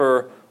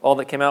for all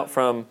that came out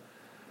from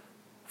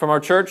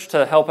our church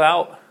to help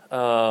out.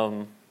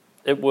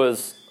 It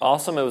was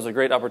awesome. It was a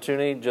great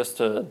opportunity just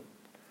to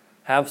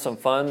have some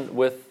fun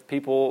with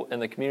people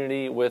in the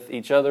community, with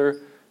each other,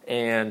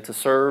 and to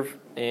serve.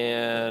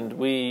 And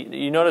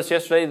you noticed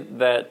yesterday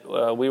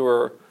that we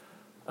were,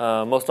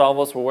 most all of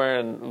us were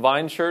wearing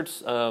Vine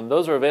shirts.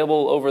 Those are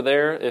available over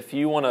there. If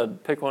you want to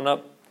pick one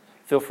up,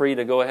 feel free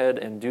to go ahead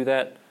and do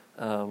that.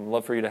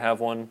 Love for you to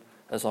have one,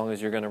 as long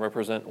as you're going to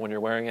represent when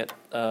you're wearing it.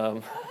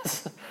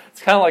 It's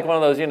kind of like one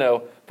of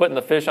those, putting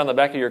the fish on the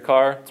back of your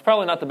car. It's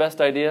probably not the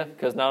best idea,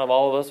 because not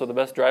all of us are the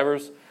best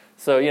drivers.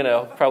 So,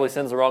 probably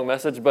sends the wrong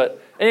message.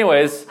 But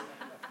anyways,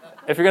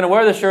 if you're going to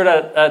wear the shirt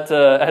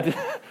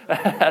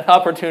at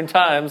opportune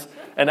times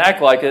and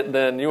act like it,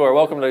 then you are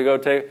welcome to go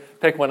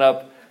pick one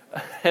up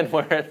and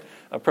wear it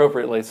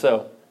appropriately.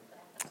 So,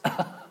 if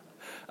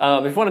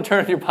you want to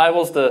turn your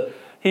Bibles to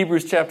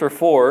Hebrews chapter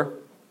 4,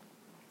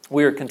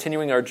 we are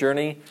continuing our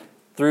journey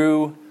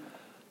through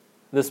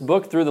this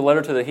book, through the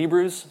letter to the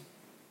Hebrews.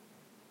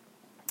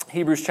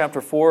 Hebrews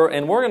chapter 4,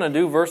 and we're going to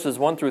do verses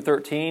 1 through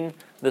 13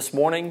 this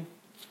morning.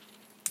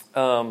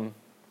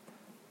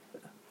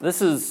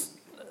 This is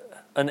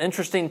an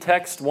interesting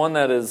text, one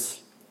that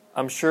is,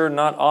 I'm sure,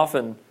 not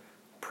often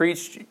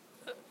preached.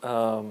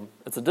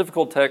 It's a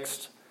difficult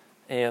text,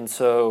 and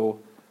so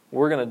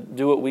we're going to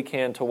do what we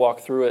can to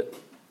walk through it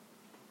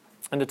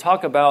and to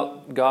talk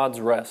about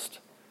God's rest,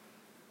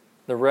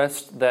 the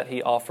rest that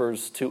He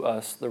offers to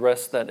us, the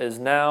rest that is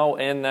now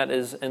and that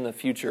is in the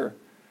future.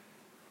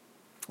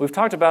 We've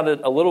talked about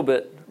it a little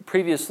bit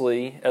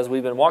previously as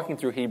we've been walking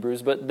through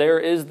Hebrews, but there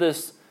is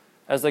this,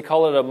 as they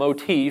call it, a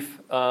motif,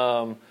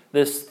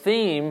 this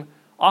theme.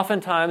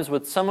 Oftentimes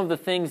with some of the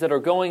things that are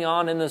going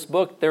on in this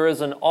book, there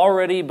is an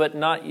already but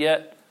not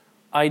yet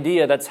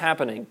idea that's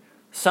happening.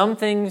 Some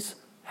things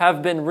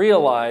have been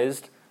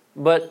realized,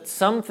 but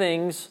some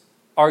things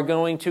are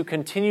going to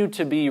continue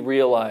to be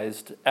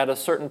realized at a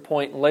certain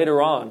point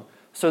later on.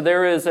 So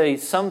there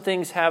is some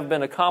things have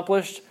been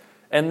accomplished,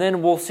 and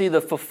then we'll see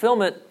the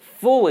fulfillment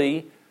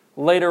fully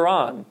later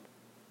on.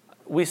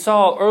 We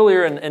saw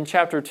earlier in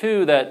chapter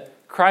 2 that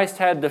Christ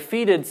had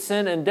defeated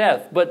sin and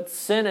death, but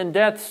sin and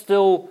death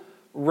still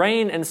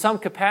reign in some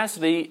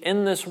capacity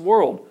in this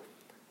world.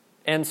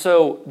 And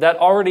so that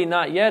already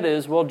not yet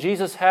is,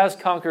 Jesus has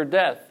conquered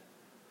death,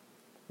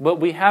 but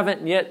we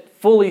haven't yet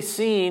fully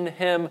seen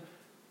Him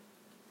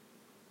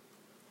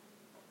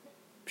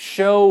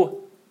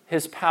show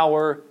His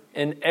power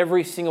in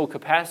every single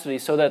capacity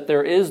so that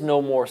there is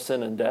no more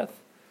sin and death.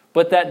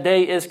 But that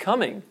day is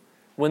coming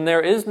when there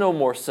is no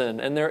more sin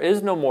and there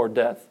is no more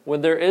death,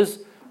 when there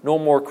is no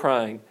more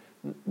crying,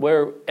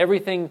 where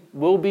everything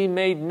will be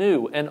made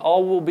new and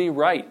all will be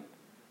right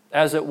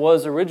as it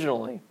was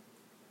originally.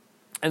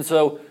 And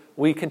so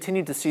we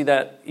continue to see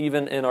that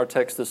even in our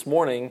text this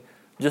morning,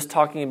 just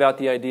talking about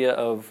the idea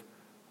of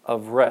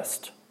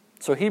rest.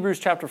 So Hebrews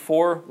chapter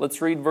 4,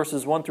 let's read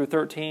verses 1 through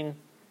 13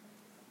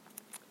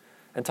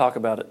 and talk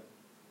about it.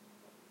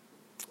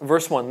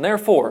 Verse 1,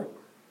 therefore,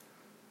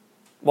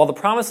 while the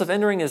promise of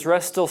entering His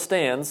rest still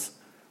stands,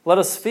 let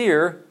us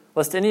fear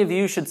lest any of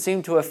you should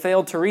seem to have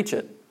failed to reach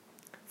it.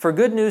 For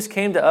good news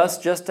came to us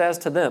just as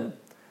to them,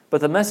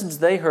 but the message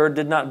they heard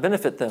did not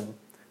benefit them,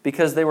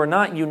 because they were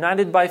not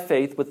united by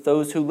faith with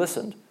those who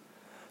listened.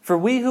 For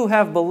we who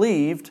have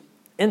believed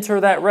enter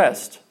that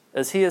rest,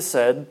 as He has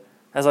said,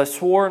 as I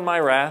swore in my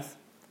wrath,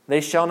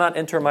 they shall not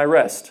enter my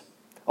rest,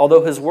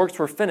 although His works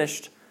were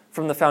finished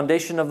from the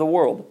foundation of the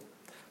world.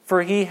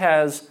 For He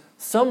has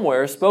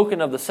somewhere spoken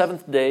of the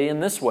seventh day in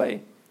this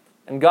way,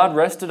 and God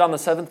rested on the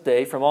seventh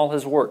day from all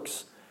His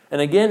works.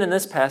 And again in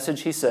this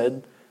passage He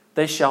said,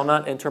 they shall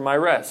not enter my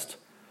rest.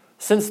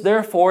 Since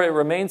therefore it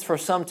remains for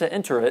some to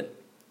enter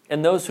it,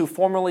 and those who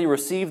formerly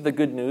received the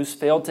good news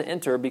failed to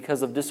enter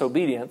because of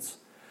disobedience,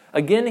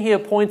 again He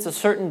appoints a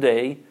certain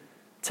day,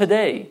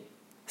 today,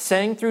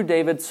 saying through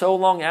David so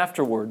long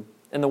afterward,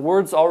 in the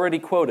words already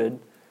quoted,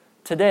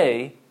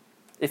 today,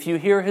 if you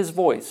hear His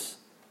voice,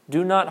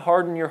 do not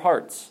harden your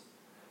hearts.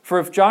 For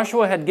if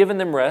Joshua had given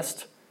them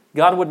rest,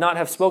 God would not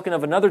have spoken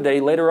of another day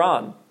later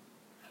on.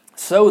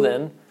 So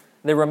then,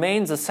 there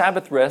remains a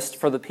Sabbath rest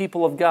for the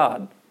people of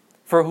God.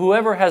 For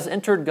whoever has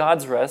entered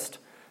God's rest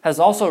has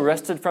also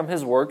rested from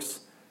his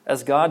works,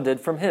 as God did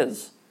from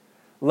His.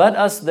 Let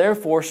us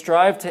therefore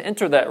strive to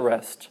enter that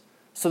rest,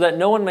 so that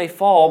no one may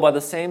fall by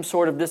the same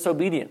sort of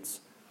disobedience.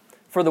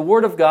 For the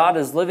word of God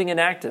is living and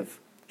active,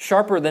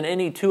 sharper than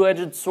any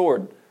two-edged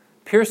sword,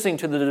 piercing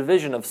to the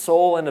division of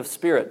soul and of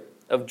spirit,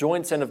 of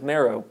joints and of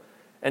marrow,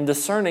 and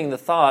discerning the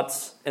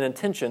thoughts and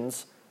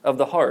intentions of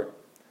the heart.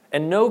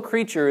 And no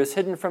creature is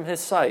hidden from His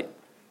sight,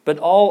 but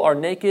all are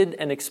naked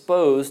and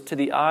exposed to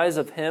the eyes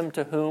of Him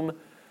to whom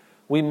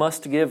we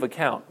must give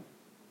account.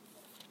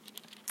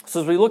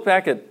 So as we look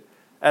back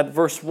at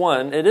verse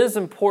 1, it is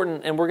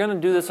important, and we're going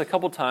to do this a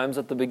couple times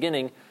at the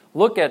beginning,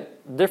 look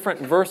at different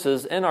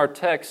verses in our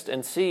text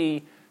and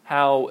see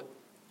how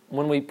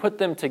when we put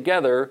them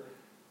together,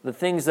 the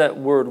things that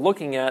we're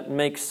looking at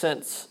make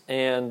sense,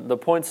 and the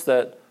points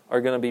that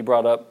are going to be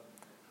brought up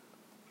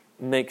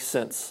makes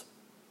sense.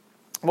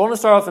 I want to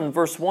start off in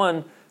verse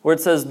 1 where it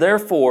says,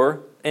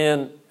 therefore,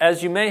 and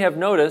as you may have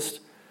noticed,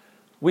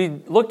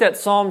 we looked at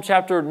Psalm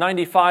chapter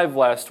 95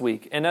 last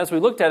week, and as we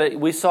looked at it,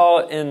 we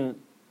saw in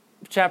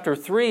chapter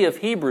 3 of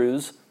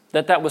Hebrews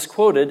that was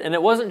quoted, and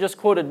it wasn't just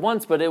quoted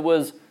once, but it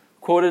was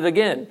quoted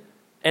again.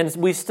 And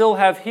we still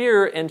have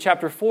here in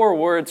chapter 4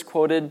 where it's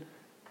quoted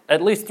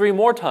at least 3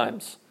 more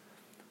times.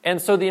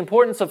 And so the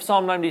importance of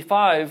Psalm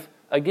 95,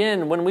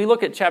 again, when we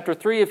look at chapter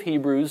 3 of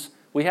Hebrews,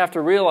 we have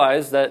to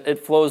realize that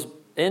it flows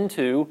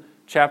into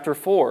chapter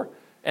 4.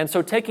 And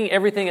so taking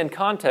everything in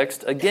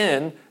context,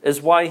 again,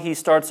 is why he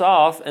starts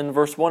off in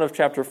verse 1 of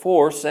chapter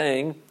 4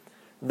 saying,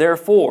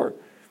 therefore,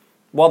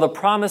 while the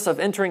promise of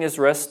entering his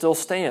rest still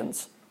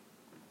stands.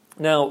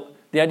 Now,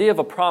 the idea of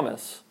a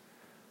promise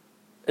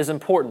is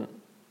important.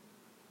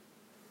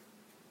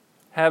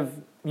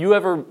 Have you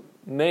ever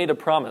made a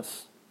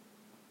promise?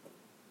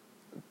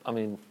 I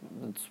mean,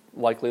 it's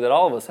likely that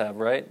all of us have,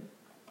 right?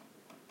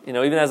 You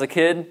know, even as a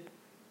kid,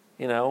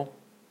 you know,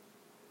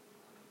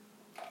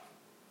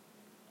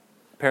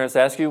 parents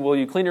ask you, will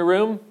you clean your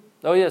room?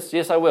 Oh,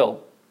 yes, I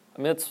will.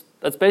 I mean,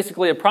 that's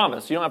basically a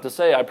promise. You don't have to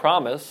say, I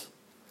promise.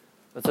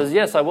 It says,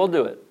 yes, I will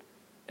do it.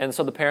 And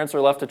so the parents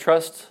are left to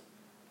trust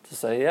to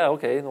say, yeah,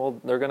 okay, well,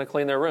 they're going to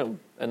clean their room.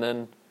 And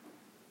then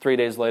 3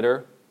 days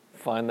later,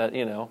 find that,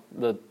 you know,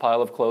 the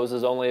pile of clothes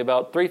is only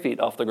about 3 feet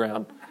off the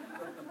ground.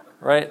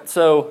 Right?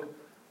 So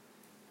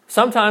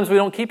sometimes we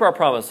don't keep our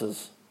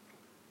promises.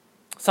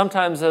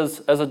 Sometimes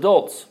as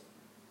adults,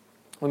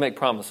 we make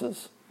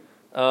promises.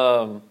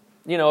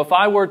 You know, if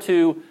I were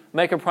to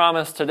make a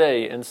promise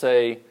today and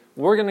say,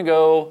 we're going to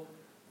go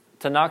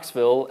to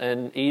Knoxville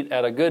and eat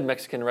at a good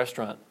Mexican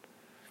restaurant,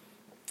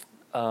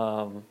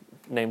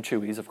 named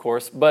Chuy's, of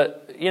course.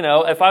 But, you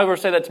know, if I were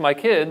to say that to my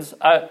kids,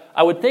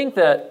 I would think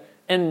that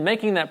in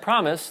making that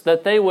promise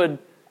that they would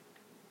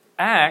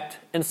act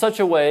in such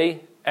a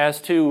way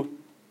as to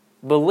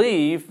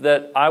believe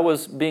that I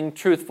was being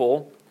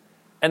truthful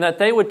and that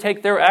they would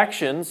take their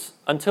actions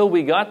until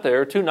we got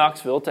there to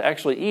Knoxville to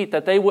actually eat,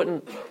 that they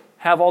wouldn't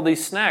have all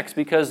these snacks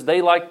because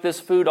they like this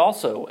food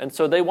also. And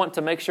so they want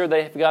to make sure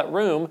they've got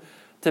room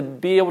to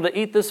be able to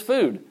eat this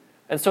food.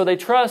 And so they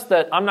trust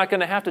that I'm not going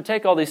to have to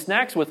take all these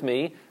snacks with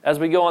me as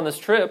we go on this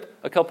trip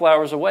a couple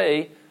hours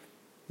away.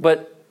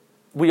 But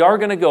we are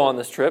going to go on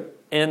this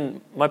trip,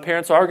 and my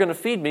parents are going to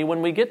feed me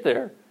when we get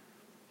there.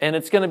 And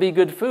it's going to be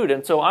good food.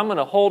 And so I'm going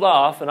to hold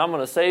off, and I'm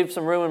going to save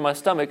some room in my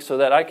stomach so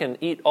that I can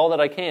eat all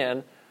that I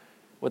can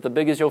with the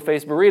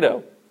big-as-your-face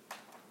burrito,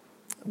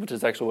 which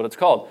is actually what it's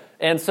called.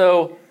 And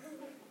so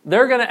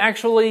they're going to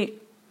actually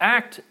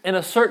act in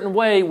a certain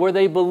way where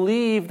they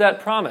believe that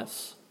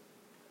promise.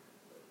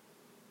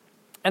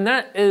 And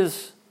that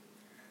is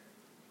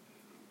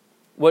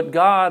what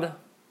God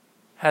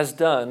has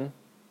done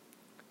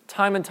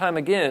time and time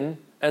again,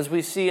 as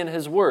we see in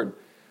His Word.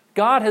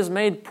 God has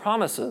made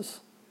promises.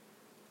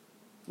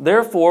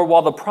 Therefore,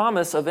 while the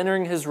promise of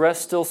entering His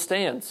rest still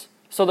stands.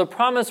 So the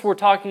promise we're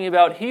talking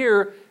about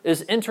here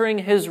is entering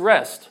His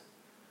rest.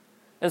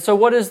 And so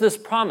what is this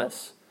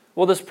promise?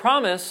 Well, this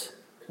promise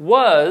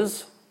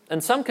was,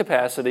 in some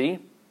capacity,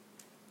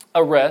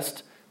 a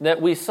rest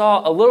that we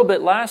saw a little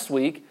bit last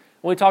week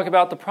when we talk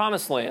about the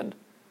Promised Land.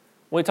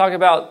 When we talk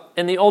about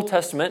in the Old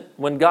Testament,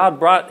 when God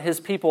brought His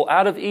people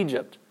out of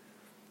Egypt,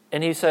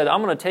 and He said,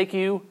 I'm going to take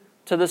you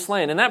to this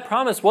land. And that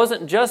promise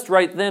wasn't just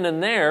right then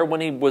and there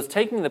when He was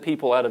taking the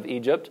people out of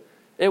Egypt.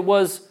 It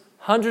was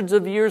hundreds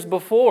of years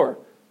before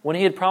when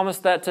He had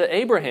promised that to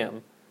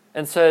Abraham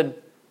and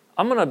said,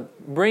 I'm going to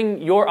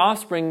bring your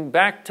offspring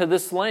back to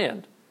this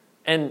land.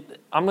 And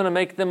I'm going to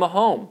make them a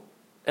home.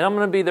 And I'm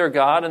going to be their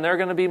God, and they're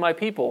going to be my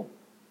people.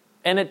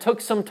 And it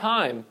took some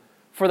time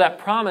for that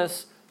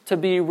promise to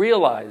be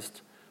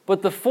realized.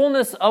 But the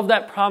fullness of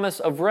that promise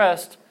of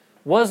rest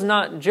was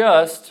not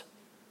just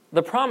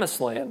the promised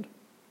land.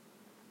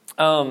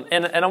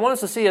 And I want us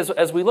to see,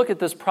 as we look at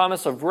this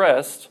promise of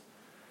rest,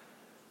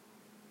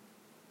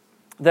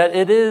 that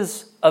it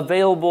is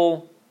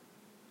available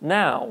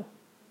now.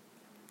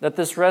 That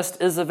this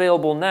rest is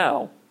available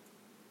now.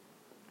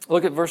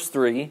 Look at verse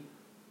 3.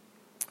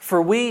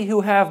 For we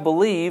who have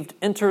believed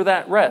enter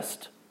that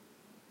rest.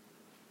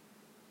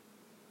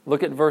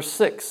 Look at verse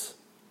 6.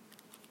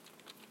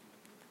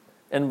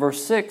 In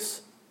verse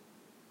 6,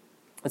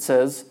 it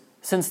says,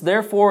 since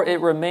therefore it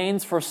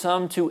remains for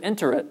some to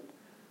enter it.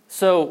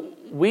 So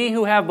we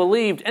who have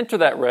believed enter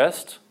that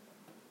rest,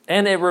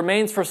 and it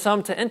remains for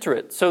some to enter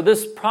it. So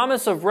this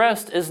promise of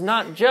rest is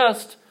not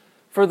just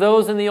for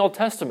those in the Old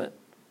Testament.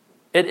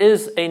 It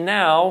is a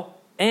now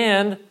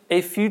and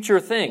a future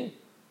thing.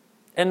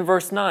 In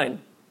verse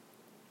 9,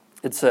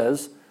 it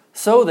says,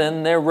 so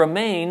then there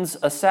remains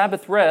a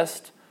Sabbath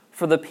rest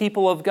for the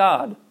people of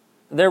God.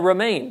 There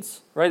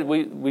remains, right?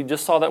 We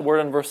just saw that word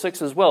in verse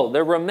 6 as well.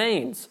 There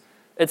remains.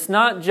 It's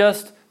not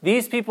just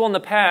these people in the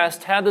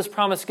past had this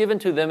promise given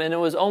to them and it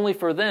was only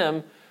for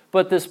them,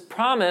 but this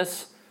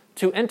promise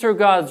to enter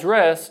God's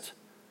rest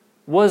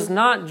was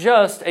not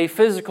just a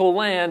physical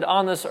land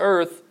on this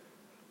earth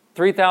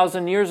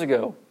 3,000 years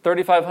ago,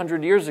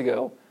 3,500 years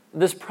ago.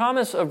 this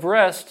promise of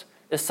rest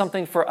is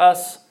something for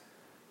us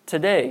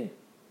today.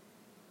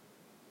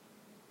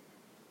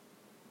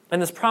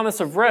 And this promise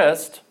of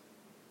rest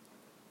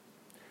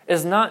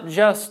is not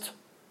just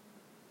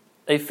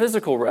a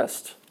physical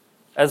rest.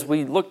 As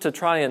we look to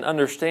try and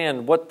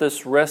understand what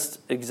this rest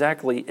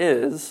exactly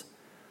is,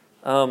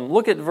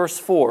 look at verse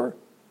 4.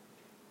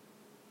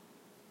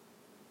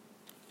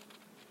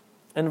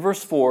 In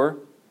verse 4,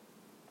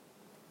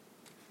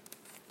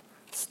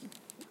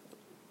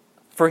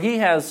 for he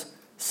has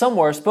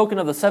somewhere spoken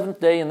of the seventh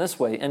day in this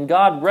way, and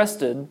God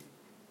rested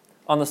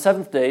on the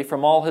seventh day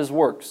from all his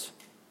works.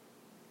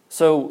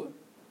 So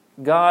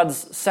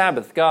God's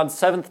Sabbath, God's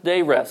seventh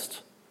day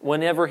rest,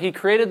 whenever he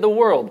created the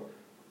world,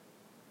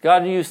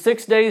 God used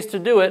 6 days to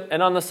do it,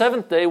 and on the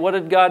seventh day, what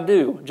did God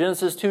do?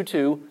 Genesis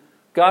 2:2,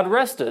 God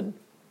rested.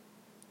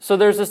 So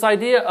there's this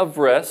idea of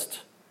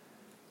rest,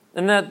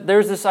 and that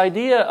there's this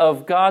idea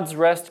of God's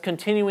rest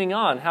continuing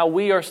on, how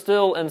we are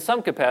still in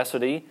some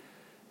capacity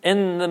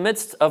in the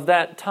midst of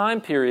that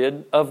time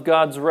period of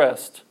God's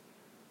rest.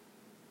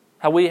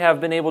 How we have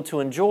been able to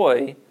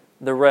enjoy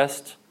the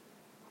rest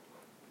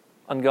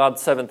on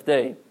God's seventh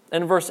day.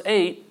 In verse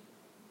 8,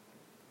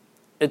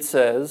 it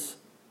says,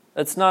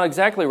 it's not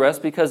exactly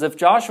rest, because if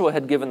Joshua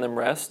had given them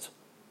rest,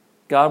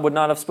 God would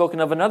not have spoken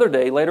of another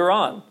day later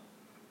on.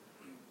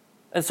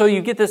 And so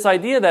you get this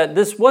idea that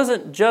this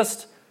wasn't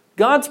just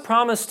God's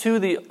promise to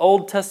the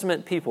Old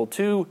Testament people,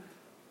 to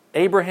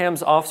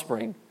Abraham's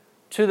offspring,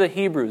 to the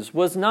Hebrews,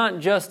 was not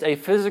just a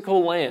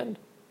physical land.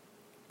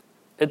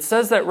 It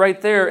says that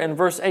right there in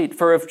verse 8,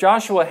 for if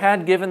Joshua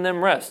had given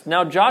them rest.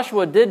 Now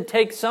Joshua did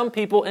take some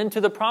people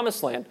into the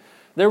promised land.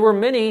 There were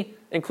many,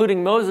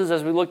 including Moses,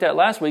 as we looked at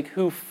last week,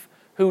 who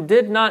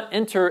did not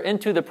enter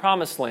into the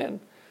promised land.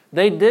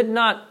 They did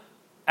not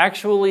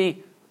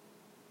actually,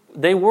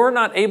 they were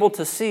not able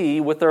to see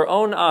with their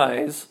own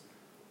eyes,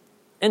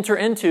 enter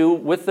into,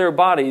 with their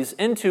bodies,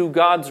 into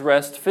God's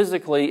rest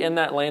physically in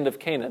that land of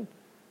Canaan.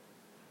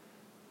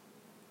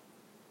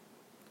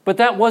 But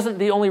that wasn't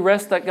the only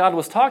rest that God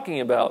was talking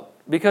about,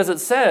 because it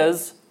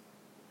says,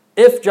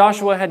 if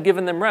Joshua had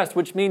given them rest,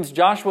 which means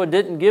Joshua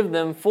didn't give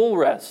them full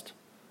rest.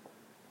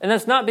 And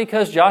that's not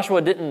because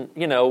Joshua didn't,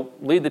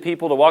 lead the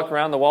people to walk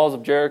around the walls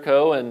of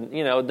Jericho and,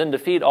 then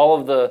defeat all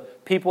of the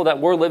people that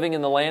were living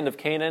in the land of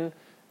Canaan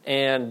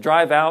and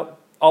drive out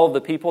all of the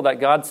people that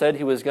God said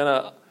he was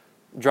going to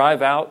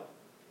drive out.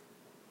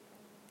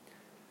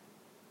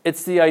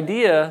 It's the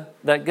idea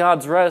that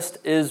God's rest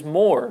is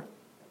more.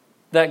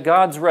 That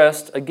God's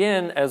rest,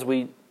 again, as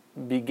we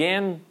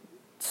began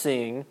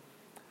seeing,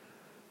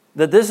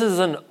 that this is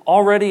an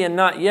already and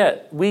not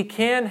yet. We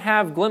can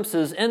have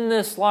glimpses in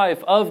this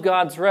life of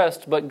God's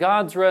rest, but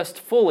God's rest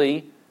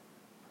fully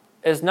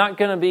is not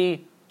going to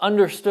be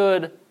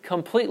understood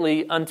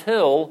completely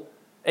until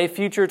a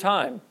future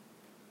time.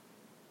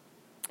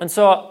 And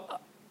so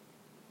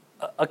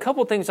a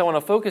couple things I want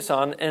to focus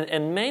on,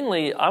 and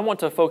mainly I want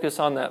to focus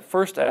on that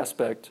first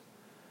aspect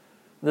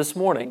this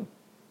morning,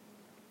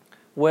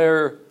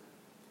 where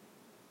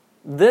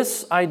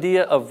this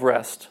idea of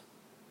rest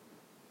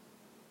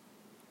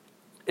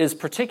is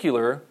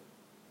particular,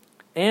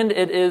 and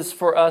it is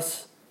for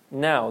us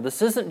now.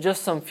 This isn't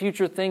just some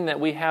future thing that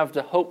we have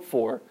to hope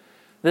for.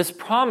 This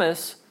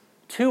promise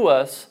to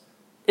us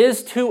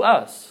is to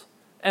us.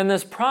 And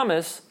this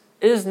promise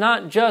is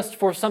not just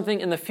for something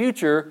in the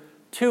future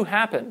to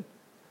happen,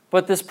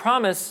 but this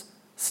promise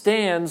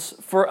stands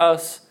for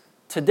us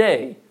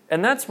today.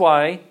 And that's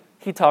why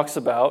he talks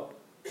about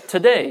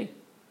today.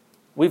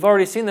 We've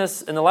already seen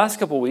this in the last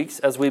couple of weeks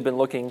as we've been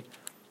looking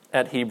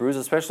at Hebrews,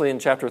 especially in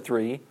chapter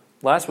 3.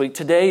 Last week,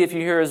 today if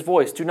you hear his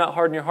voice, do not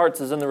harden your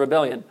hearts as in the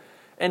rebellion.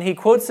 And he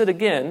quotes it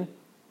again.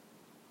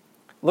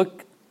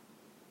 Look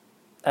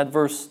at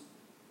verse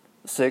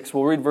 6.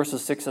 We'll read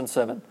verses 6 and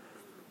 7.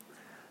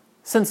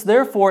 Since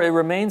therefore it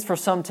remains for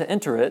some to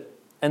enter it,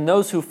 and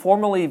those who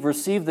formerly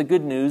received the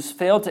good news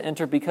failed to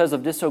enter because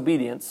of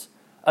disobedience,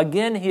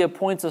 again he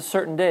appoints a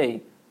certain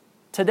day,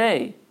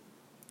 today,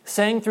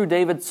 saying through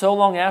David so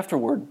long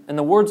afterward, and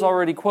the words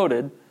already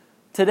quoted,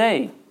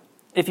 today,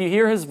 if you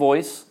hear his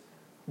voice,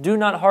 do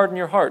not harden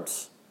your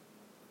hearts.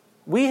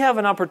 We have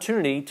an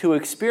opportunity to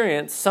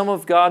experience some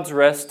of God's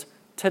rest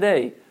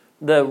today.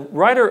 The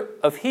writer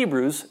of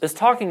Hebrews is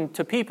talking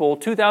to people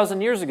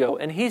 2,000 years ago,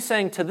 and he's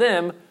saying to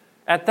them,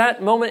 at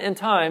that moment in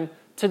time,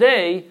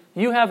 today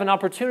you have an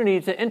opportunity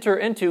to enter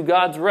into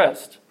God's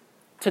rest.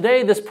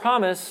 Today this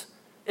promise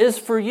is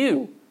for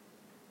you.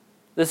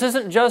 This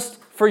isn't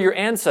just for your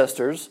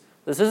ancestors.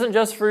 This isn't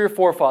just for your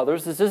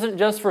forefathers. This isn't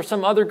just for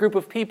some other group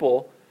of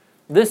people.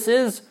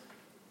 This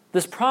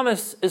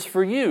promise is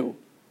for you,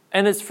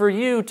 and it's for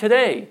you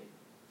today.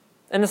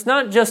 And it's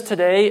not just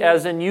today,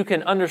 as in you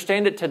can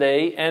understand it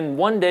today, and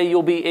one day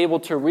you'll be able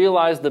to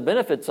realize the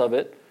benefits of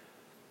it.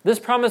 This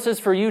promise is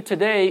for you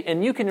today,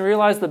 and you can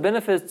realize the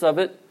benefits of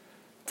it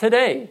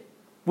today.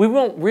 We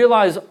won't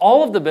realize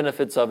all of the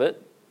benefits of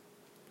it,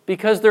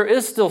 because there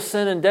is still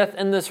sin and death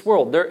in this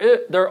world.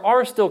 There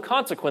are still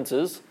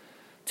consequences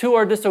to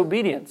our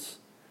disobedience.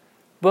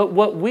 But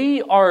what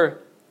we are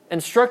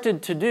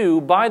instructed to do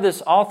by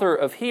this author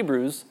of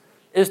Hebrews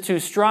is to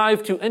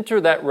strive to enter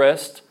that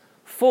rest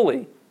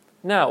fully.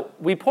 Now,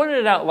 we pointed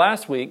it out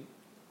last week,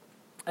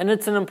 and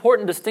it's an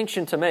important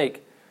distinction to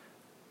make,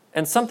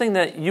 and something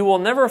that you will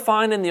never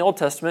find in the Old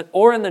Testament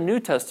or in the New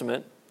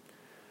Testament,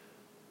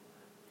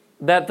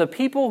 that the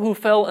people who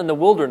fell in the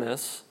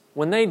wilderness,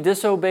 when they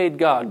disobeyed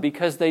God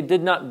because they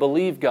did not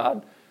believe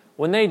God,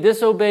 when they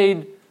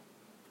disobeyed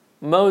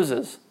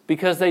Moses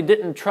because they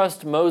didn't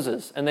trust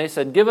Moses, and they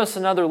said, give us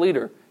another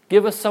leader,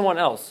 give us someone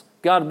else.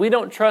 God, we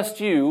don't trust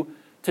you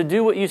to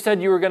do what you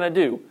said you were going to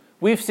do.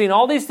 We've seen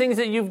all these things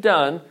that you've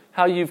done,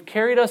 how you've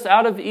carried us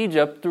out of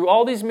Egypt through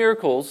all these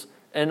miracles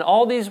and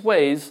all these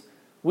ways.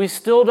 We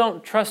still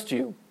don't trust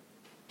you.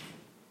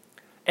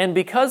 And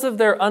because of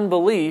their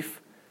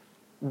unbelief,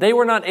 they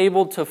were not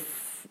able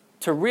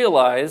to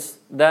realize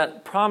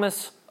that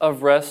promise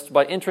of rest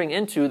by entering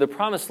into the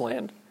promised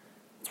land.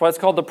 That's why it's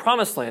called the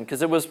promised land,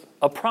 because it was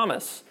a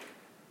promise.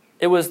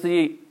 It was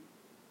the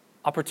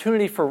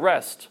opportunity for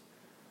rest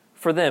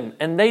for them,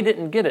 and they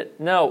didn't get it.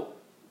 Now,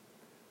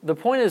 the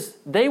point is,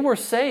 they were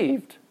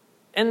saved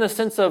in the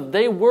sense of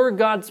they were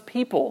God's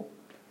people.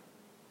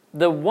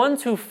 The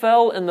ones who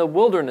fell in the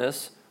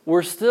wilderness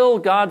were still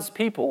God's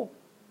people.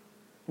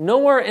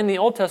 Nowhere in the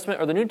Old Testament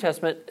or the New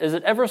Testament is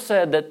it ever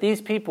said that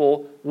these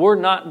people were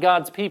not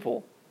God's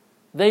people.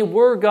 They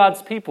were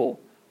God's people,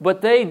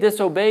 but they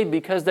disobeyed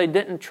because they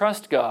didn't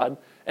trust God,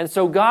 and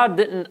so God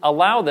didn't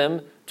allow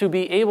them to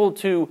be able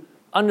to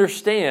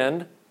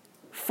understand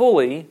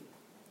fully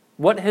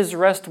what His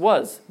rest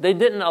was. He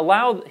didn't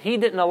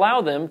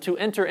allow them to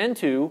enter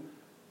into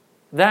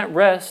that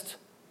rest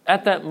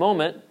at that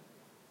moment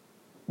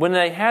when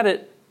they had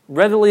it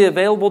readily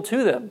available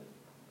to them.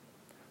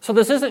 So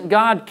this isn't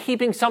God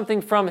keeping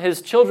something from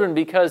His children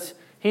because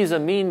He's a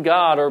mean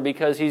God or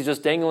because He's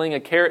just dangling a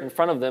carrot in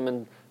front of them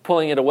and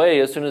pulling it away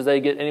as soon as they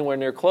get anywhere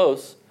near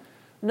close.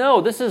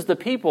 No, this is the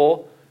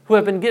people who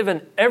have been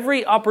given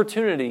every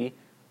opportunity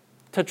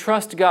to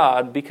trust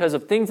God because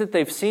of things that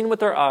they've seen with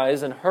their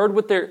eyes and heard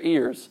with their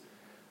ears,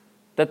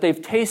 that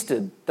they've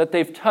tasted, that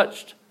they've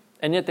touched,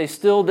 and yet they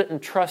still didn't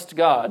trust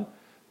God.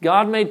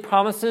 God made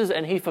promises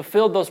and He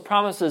fulfilled those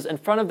promises in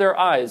front of their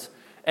eyes,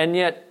 and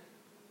yet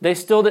they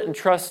still didn't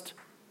trust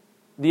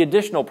the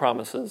additional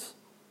promises.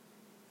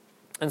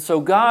 And so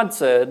God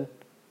said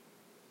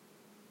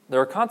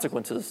there are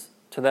consequences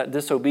to that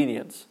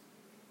disobedience.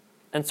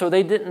 And so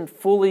they didn't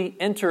fully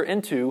enter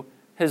into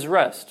His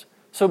rest.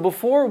 So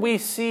before we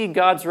see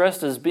God's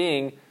rest as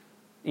being,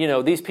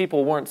 these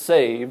people weren't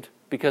saved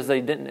because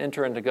they didn't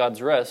enter into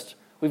God's rest,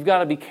 we've got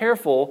to be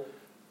careful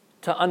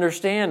to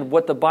understand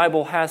what the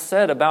Bible has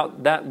said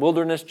about that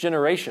wilderness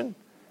generation.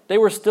 They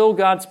were still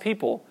God's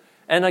people.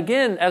 And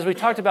again, as we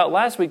talked about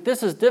last week,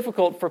 this is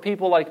difficult for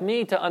people like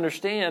me to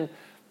understand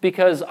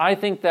because I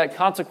think that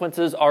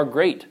consequences are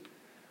great.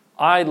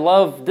 I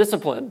love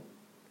disciplining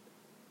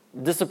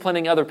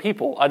other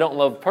people. I don't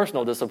love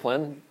personal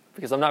discipline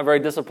because I'm not very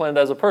disciplined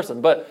as a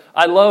person, but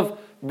I love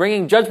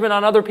bringing judgment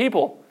on other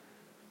people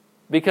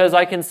because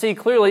I can see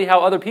clearly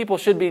how other people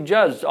should be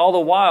judged, all the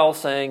while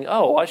saying,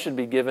 oh, I should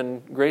be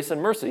given grace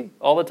and mercy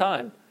all the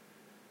time.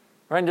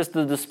 Right? And just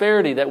the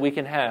disparity that we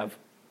can have.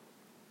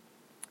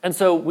 And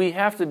so we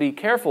have to be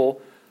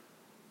careful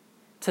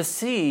to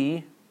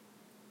see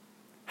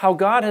how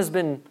God has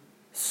been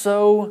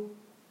so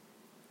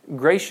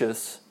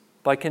gracious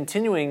by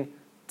continuing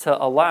to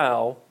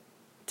allow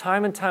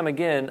time and time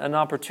again an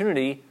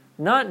opportunity,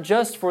 not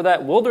just for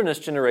that wilderness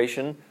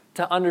generation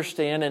to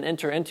understand and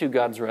enter into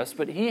God's rest,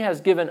 but He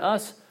has given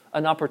us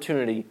an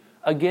opportunity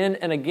again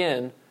and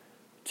again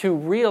to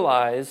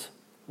realize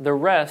the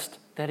rest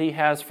that He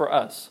has for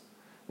us.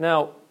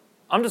 Now,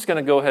 I'm just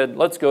going to go ahead,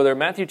 let's go there.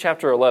 Matthew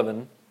chapter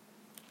 11.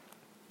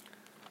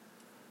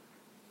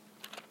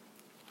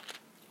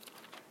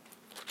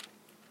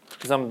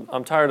 Because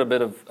I'm tired a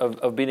bit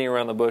of beating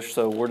around the bush,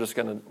 so we're just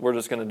going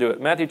to do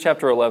it. Matthew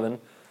chapter 11.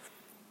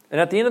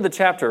 And at the end of the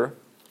chapter,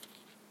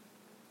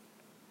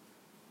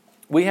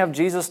 we have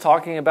Jesus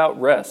talking about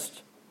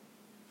rest.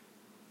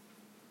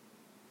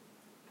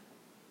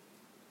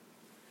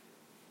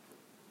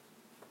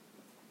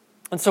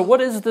 And so what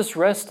is this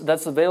rest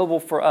that's available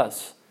for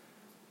us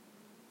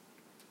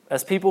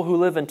as people who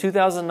live in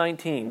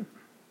 2019?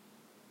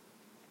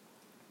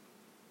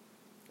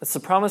 It's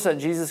the promise that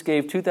Jesus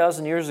gave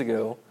 2,000 years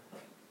ago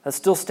that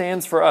still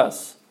stands for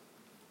us.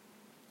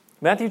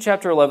 Matthew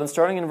chapter 11,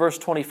 starting in verse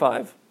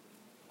 25.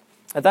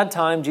 At that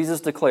time, Jesus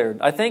declared,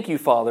 I thank you,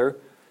 Father,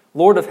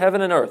 Lord of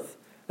heaven and earth,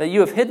 that you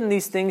have hidden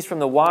these things from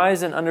the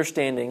wise and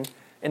understanding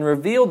and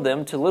revealed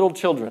them to little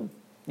children.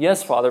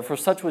 Yes, Father, for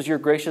such was your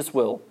gracious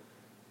will.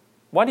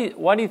 Why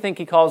do you think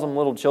he calls them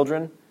little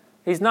children?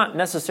 He's not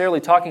necessarily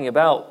talking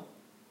about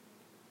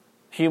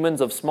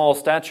humans of small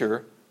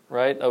stature,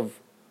 right, of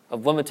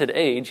limited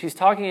age. He's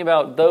talking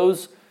about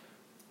those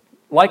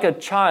like a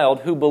child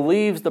who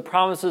believes the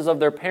promises of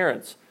their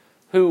parents,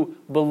 who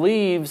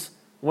believes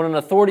when an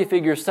authority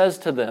figure says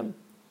to them.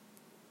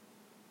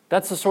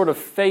 That's the sort of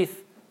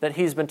faith that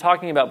he's been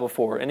talking about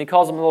before. And he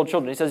calls them little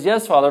children. He says,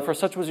 yes, Father, for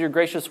such was your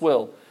gracious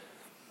will.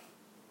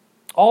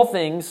 All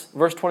things,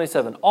 verse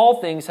 27,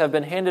 all things have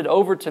been handed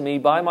over to me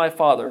by my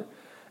Father,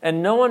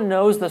 and no one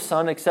knows the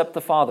Son except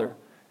the Father,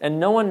 and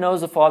no one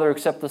knows the Father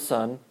except the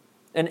Son,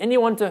 and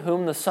anyone to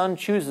whom the Son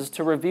chooses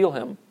to reveal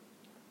him.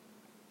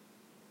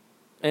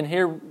 And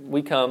here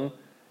we come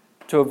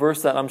to a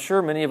verse that I'm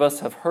sure many of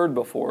us have heard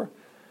before.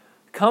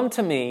 Come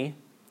to me,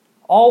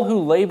 all who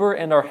labor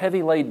and are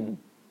heavy laden,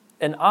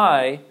 and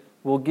I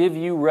will give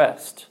you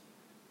rest.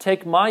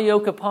 Take my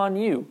yoke upon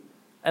you,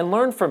 and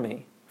learn from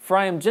me, for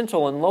I am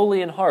gentle and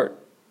lowly in heart,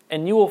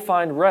 and you will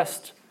find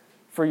rest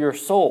for your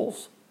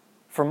souls.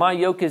 For my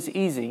yoke is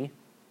easy,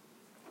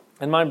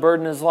 and my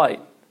burden is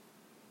light.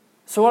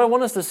 So what I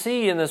want us to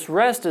see in this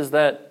rest is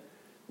that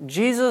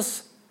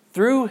Jesus,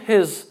 through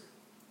His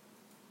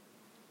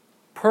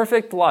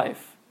perfect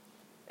life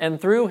and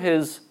through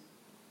His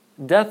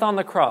death on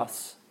the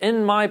cross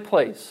in my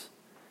place,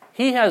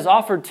 He has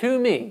offered to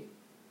me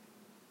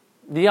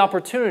the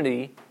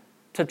opportunity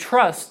to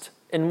trust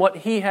in what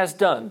He has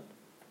done,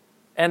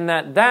 and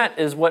that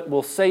is what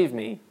will save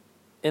me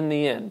in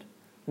the end.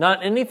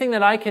 Not anything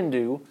that I can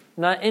do,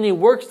 not any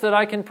works that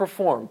I can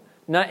perform,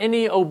 not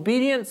any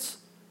obedience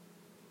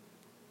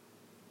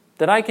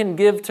that I can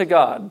give to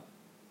God,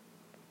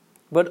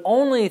 but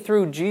only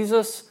through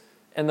Jesus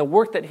and the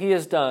work that He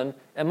has done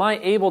am I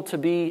able to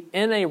be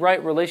in a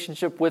right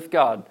relationship with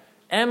God.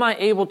 Am I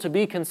able to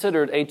be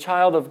considered a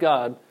child of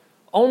God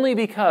only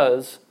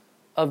because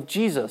of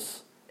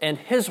Jesus and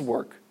His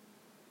work.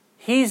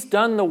 He's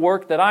done the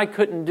work that I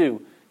couldn't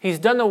do. He's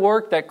done the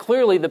work that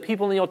clearly the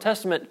people in the Old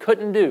Testament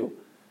couldn't do.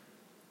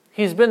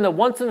 He's been the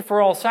once and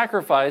for all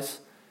sacrifice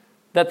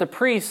that the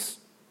priests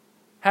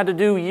had to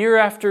do year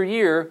after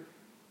year,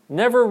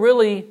 never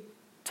really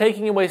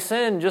taking away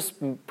sin, just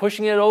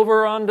pushing it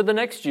over onto the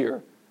next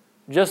year,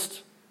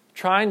 just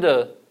trying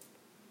to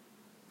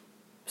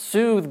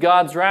soothe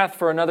God's wrath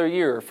for another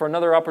year, for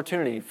another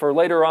opportunity, for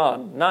later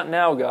on. Not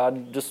now,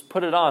 God, just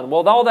put it on.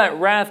 Well, all that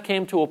wrath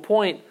came to a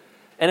point,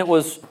 and it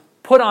was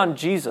put on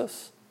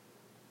Jesus.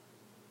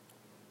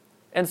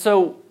 And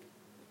so,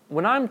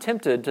 when I'm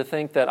tempted to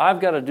think that I've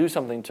got to do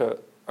something to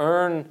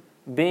earn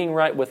being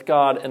right with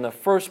God in the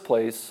first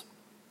place,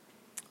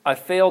 I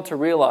fail to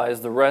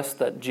realize the rest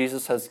that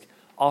Jesus has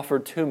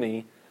offered to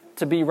me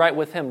to be right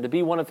with Him, to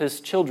be one of His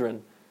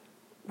children,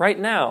 right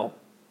now,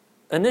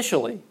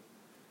 initially.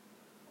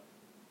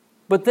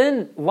 But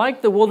then,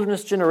 like the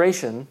wilderness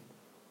generation,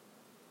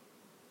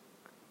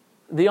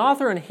 the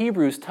author in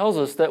Hebrews tells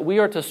us that we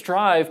are to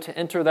strive to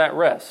enter that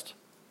rest.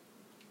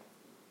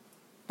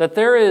 That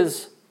there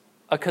is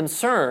a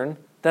concern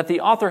that the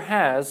author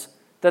has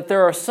that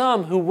there are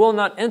some who will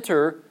not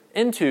enter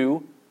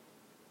into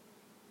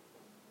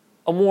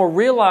a more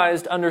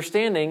realized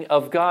understanding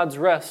of God's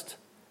rest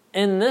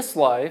in this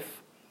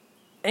life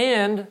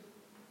and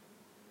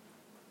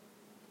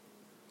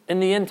in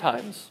the end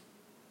times.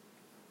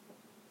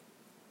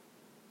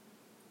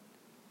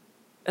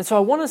 And so I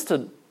want us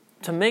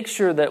to make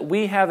sure that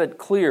we have it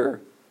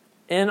clear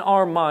in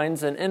our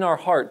minds and in our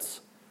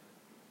hearts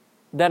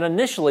that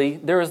initially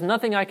there is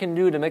nothing I can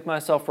do to make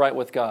myself right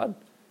with God,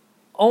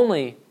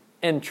 only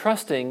in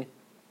trusting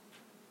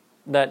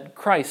that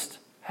Christ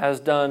has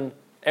done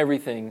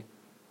everything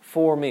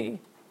for me.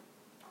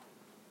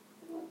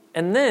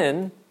 And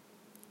then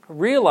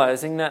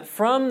realizing that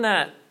from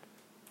that,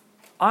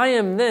 I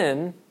am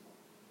then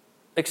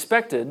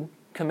expected,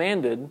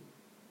 commanded,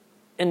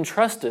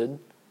 entrusted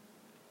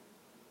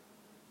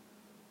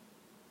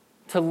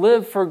to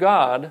live for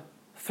God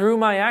through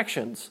my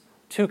actions,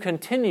 to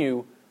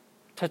continue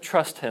to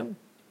trust Him.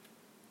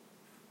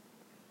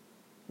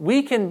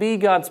 We can be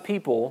God's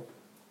people,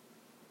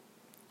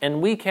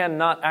 and we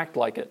cannot act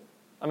like it.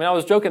 I mean, I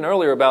was joking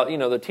earlier about,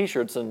 the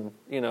t-shirts and,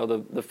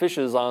 the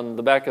fishes on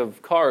the back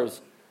of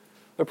cars.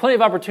 There are plenty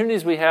of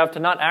opportunities we have to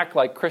not act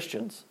like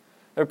Christians.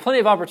 There are plenty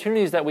of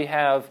opportunities that we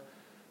have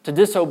to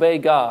disobey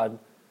God.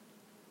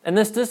 And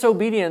this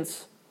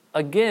disobedience,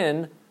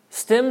 again,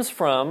 stems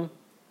from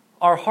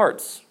our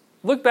hearts.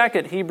 Look back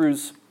at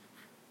Hebrews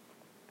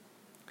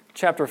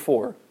chapter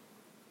 4.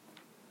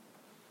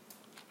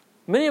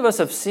 Many of us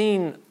have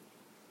seen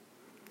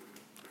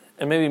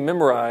and maybe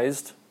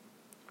memorized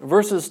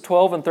verses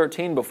 12 and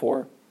 13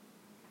 before.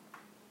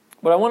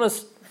 But I want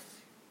us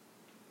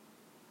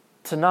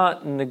to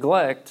not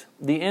neglect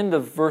the end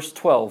of verse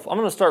 12. I'm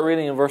going to start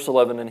reading in verse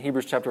 11 in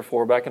Hebrews chapter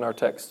 4, back in our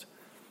text.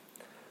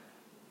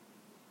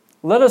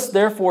 Let us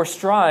therefore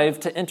strive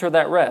to enter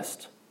that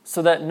rest,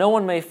 so that no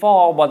one may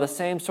fall by the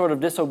same sort of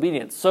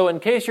disobedience. So in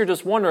case you're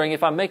just wondering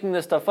if I'm making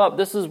this stuff up,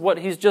 this is what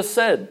he's just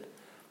said.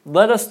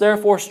 Let us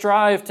therefore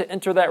strive to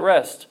enter that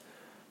rest,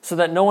 so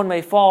that no one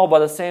may fall by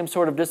the same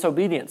sort of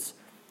disobedience.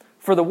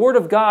 For the word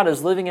of God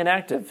is living and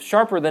active,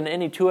 sharper than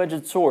any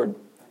two-edged sword,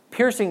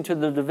 piercing to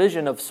the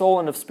division of soul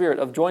and of spirit,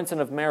 of joints and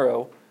of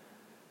marrow,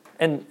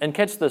 and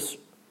catch this,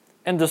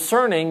 and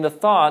discerning the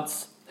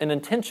thoughts and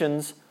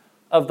intentions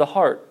of the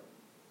heart.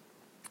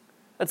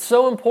 That's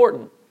so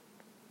important.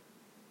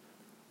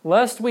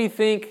 Lest we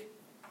think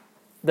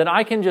that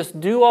I can just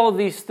do all of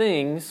these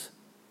things,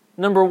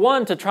 number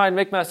one, to try and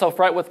make myself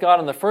right with God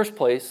in the first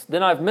place,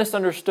 then I've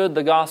misunderstood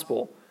the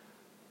gospel.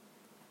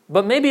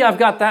 But maybe I've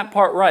got that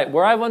part right,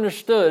 where I've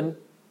understood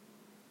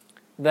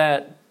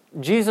that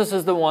Jesus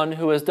is the one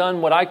who has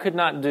done what I could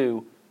not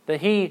do,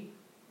 that He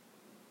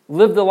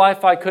lived the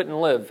life I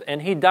couldn't live,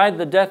 and He died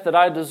the death that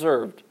I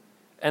deserved,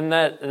 and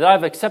that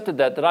I've accepted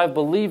that I've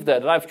believed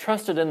that I've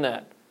trusted in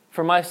that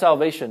for my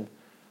salvation.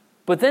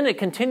 But then it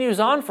continues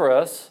on for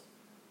us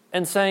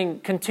and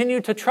saying,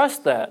 continue to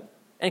trust that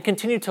and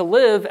continue to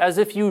live as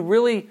if you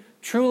really,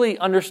 truly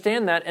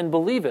understand that and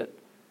believe it.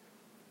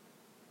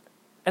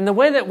 And the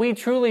way that we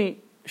truly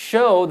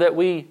show that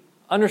we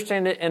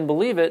understand it and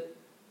believe it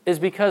is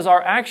because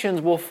our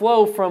actions will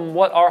flow from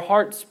what our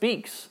heart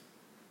speaks,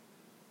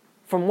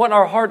 from what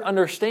our heart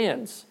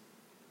understands.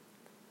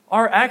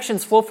 Our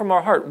actions flow from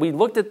our heart. We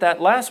looked at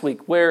that last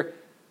week where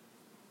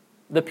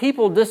the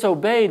people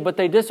disobeyed, but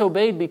they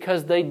disobeyed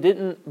because they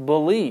didn't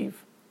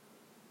believe.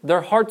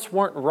 Their hearts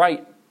weren't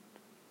right.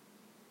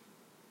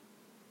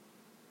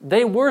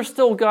 They were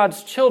still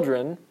God's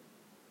children,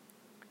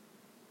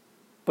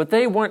 but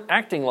they weren't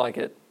acting like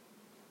it.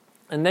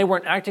 And they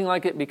weren't acting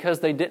like it because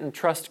they didn't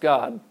trust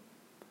God.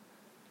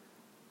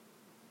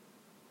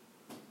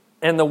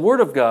 And the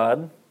Word of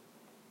God,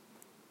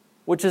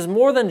 which is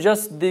more than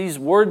just these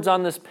words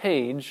on this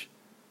page,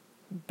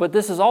 but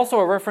this is also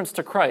a reference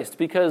to Christ,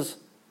 because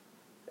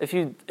if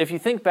you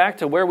think back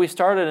to where we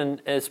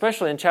started,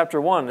 especially in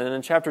chapter 1 and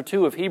in chapter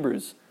 2 of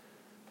Hebrews,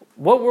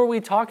 what were we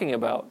talking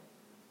about?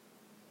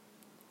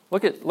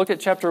 Look at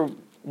chapter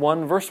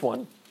 1, verse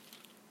 1.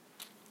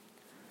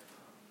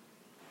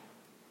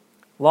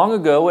 Long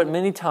ago, at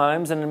many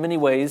times and in many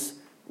ways,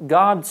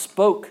 God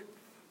spoke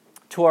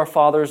to our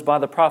fathers by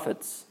the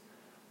prophets.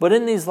 But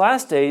in these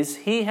last days,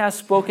 He has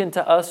spoken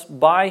to us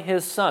by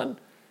His Son.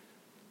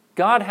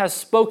 God has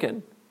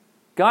spoken.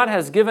 God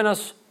has given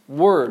us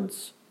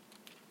words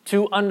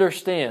to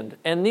understand.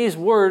 And these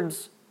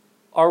words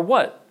are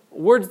what?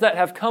 Words that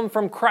have come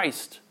from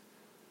Christ.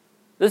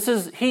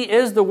 He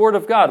is the Word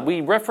of God. We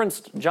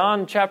referenced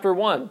John chapter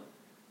 1.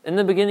 In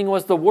the beginning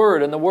was the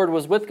Word, and the Word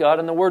was with God,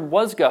 and the Word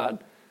was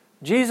God.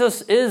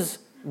 Jesus is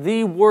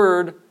the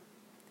Word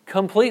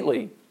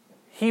completely.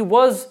 He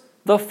was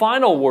the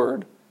final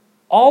Word.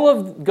 All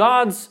of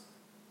God's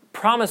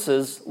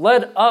promises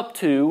led up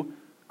to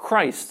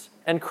Christ,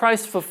 and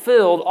Christ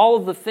fulfilled all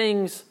of the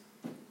things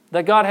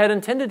that God had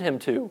intended Him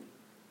to.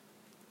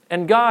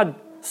 And God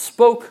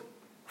spoke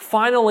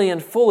finally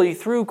and fully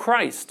through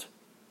Christ.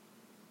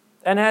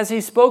 And as He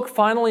spoke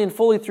finally and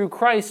fully through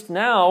Christ,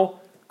 now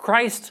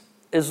Christ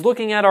is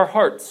looking at our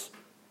hearts.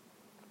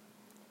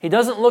 He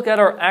doesn't look at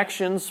our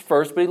actions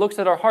first, but He looks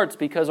at our hearts,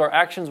 because our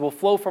actions will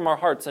flow from our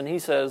hearts. And He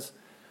says,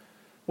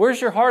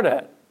 where's your heart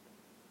at?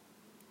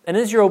 And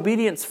is your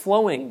obedience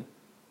flowing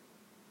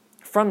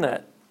from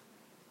that?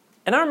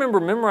 And I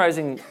remember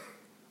memorizing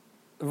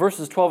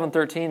verses 12 and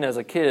 13 as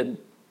a kid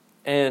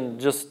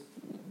and just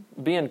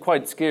being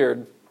quite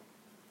scared,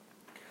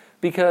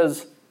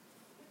 because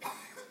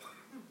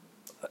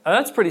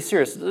that's pretty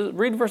serious.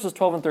 Read verses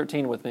 12 and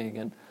 13 with me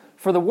again.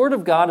 For the Word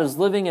of God is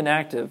living and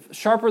active,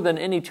 sharper than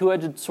any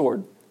two-edged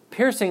sword,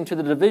 piercing to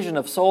the division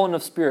of soul and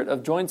of spirit,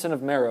 of joints and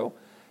of marrow,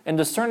 and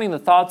discerning the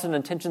thoughts and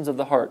intentions of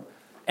the heart.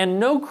 And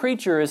no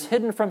creature is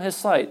hidden from His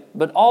sight,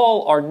 but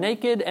all are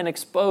naked and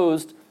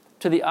exposed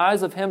to the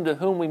eyes of Him to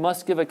whom we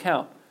must give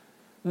account.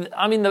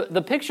 I mean,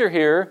 the picture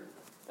here,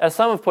 as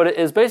some have put it,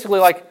 is basically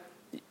like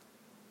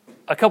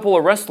a couple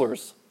of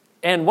wrestlers.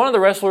 And one of the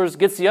wrestlers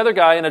gets the other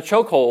guy in a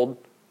chokehold,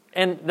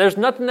 and there's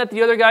nothing that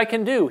the other guy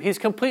can do. He's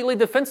completely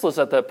defenseless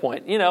at that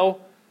point. You know,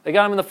 they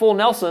got him in the full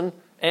Nelson,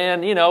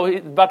 and, you know,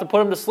 he's about to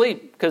put him to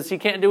sleep because he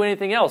can't do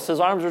anything else.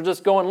 His arms are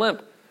just going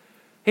limp.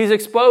 He's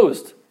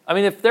exposed. I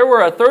mean, if there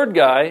were a third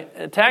guy,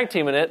 a tag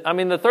team in it, I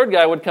mean, the third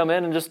guy would come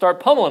in and just start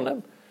pummeling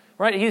him,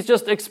 right? He's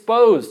just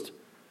exposed.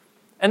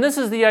 And this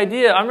is the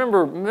idea. I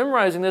remember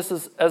memorizing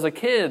this as a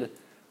kid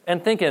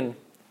and thinking,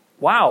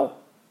 wow,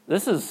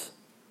 this is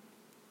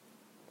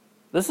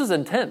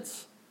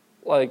intense.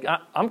 Like,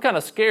 I'm kind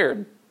of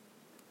scared.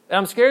 And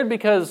I'm scared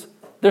because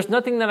there's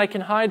nothing that I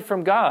can hide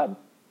from God.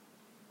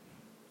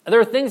 There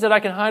are things that I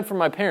can hide from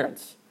my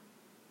parents.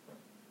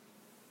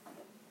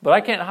 But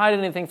I can't hide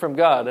anything from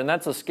God, and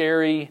that's a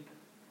scary,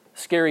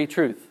 scary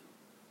truth.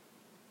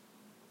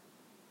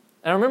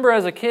 And I remember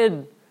as a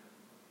kid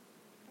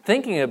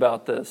thinking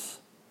about this.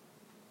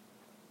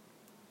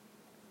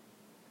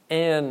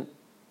 And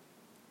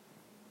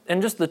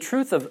just the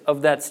truth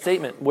of that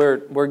statement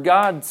where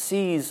God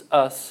sees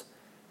us,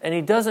 and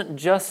He doesn't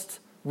just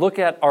look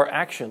at our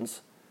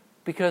actions,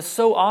 because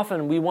so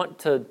often we want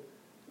to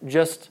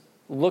just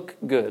look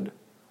good.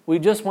 We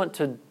just want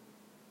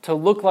to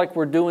look like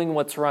we're doing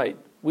what's right.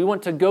 We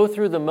want to go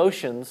through the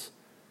motions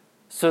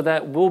so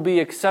that we'll be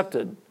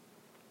accepted.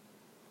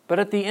 But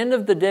at the end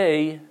of the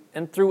day,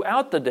 and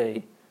throughout the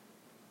day,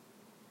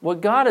 what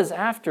God is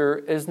after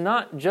is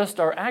not just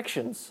our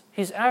actions.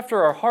 He's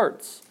after our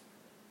hearts.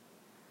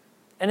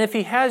 And if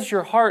He has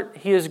your heart,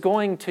 He is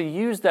going to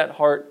use that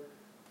heart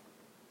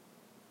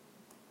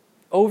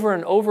over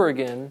and over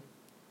again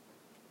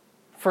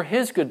for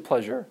His good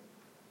pleasure.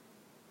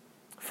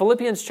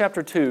 Philippians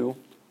chapter 2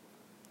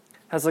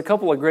 has a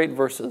couple of great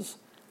verses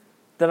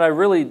that I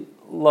really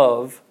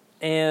love,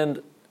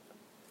 and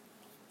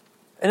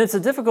it's a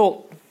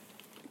difficult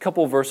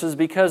couple of verses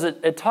because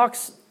it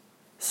talks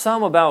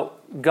some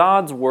about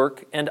God's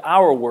work and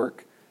our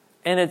work,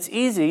 and it's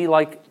easy,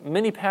 like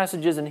many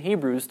passages in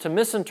Hebrews, to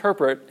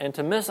misinterpret and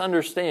to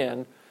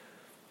misunderstand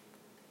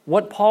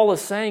what Paul is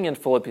saying in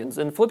Philippians.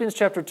 In Philippians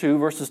chapter 2,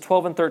 verses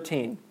 12 and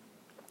 13,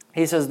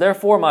 he says,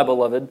 "Therefore, my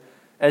beloved,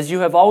 as you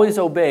have always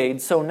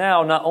obeyed, so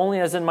now, not only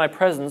as in my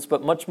presence,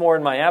 but much more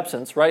in my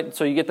absence," right?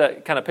 So you get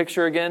that kind of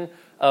picture again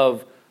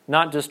of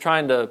not just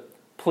trying to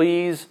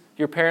please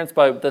your parents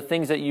by the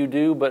things that you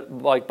do,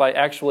 but like by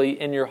actually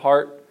in your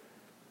heart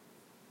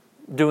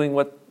doing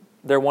what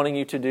they're wanting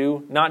you to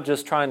do, not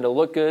just trying to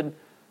look good.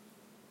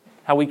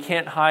 How we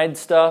can't hide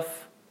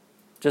stuff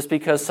just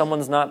because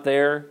someone's not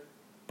there,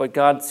 but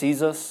God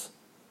sees us.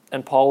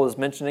 And Paul is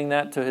mentioning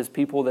that to his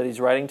people that he's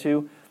writing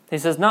to. He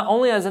says, "Not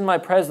only as in my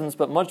presence,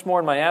 but much more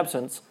in my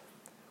absence,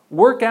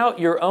 work out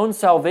your own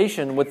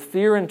salvation with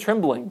fear and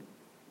trembling.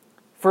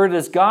 For it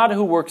is God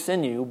who works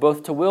in you,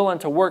 both to will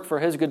and to work for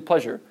His good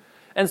pleasure."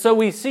 And so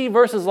we see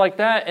verses like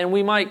that, and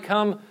we might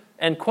come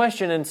and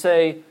question and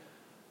say,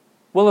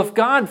 well, if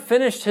God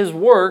finished His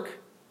work,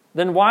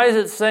 then why is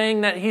it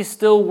saying that He's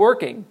still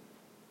working?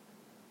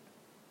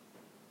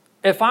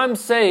 If I'm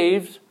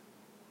saved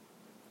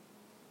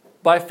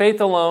by faith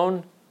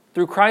alone,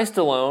 through Christ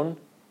alone,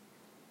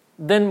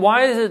 then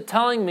why is it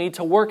telling me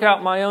to work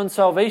out my own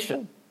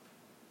salvation?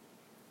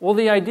 Well,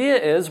 the idea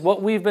is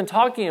what we've been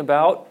talking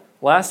about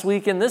last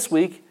week and this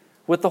week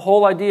with the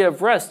whole idea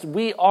of rest.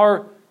 We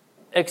are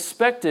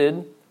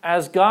expected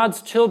as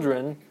God's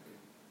children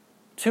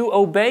to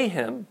obey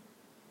Him.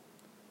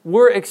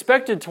 We're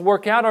expected to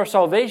work out our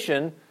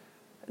salvation,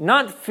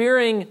 not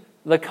fearing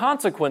the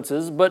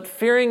consequences, but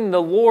fearing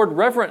the Lord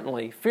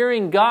reverently,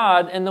 fearing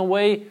God in the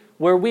way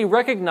where we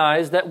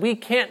recognize that we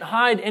can't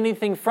hide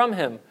anything from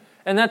Him,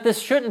 and that this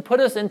shouldn't put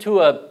us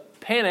into a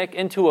panic,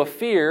 into a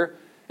fear,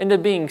 into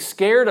being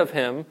scared of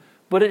Him,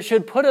 but it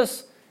should put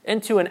us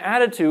into an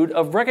attitude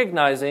of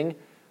recognizing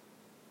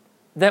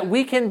that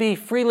we can be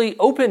freely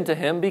open to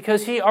Him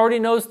because He already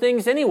knows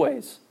things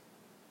anyways.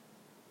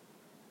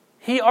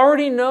 He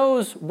already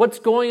knows what's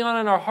going on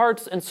in our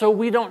hearts, and so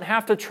we don't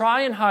have to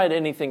try and hide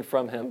anything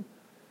from Him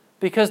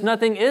because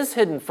nothing is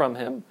hidden from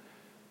Him.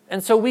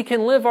 And so we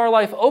can live our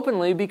life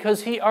openly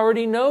because He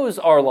already knows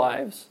our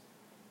lives.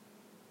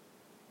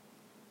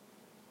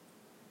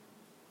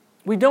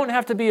 We don't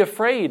have to be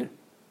afraid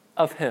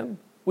of Him.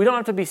 We don't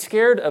have to be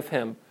scared of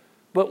Him.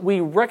 But we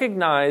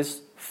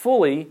recognize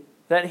fully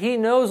that He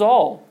knows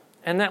all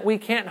and that we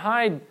can't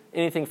hide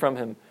anything from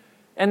Him.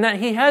 And that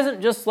He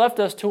hasn't just left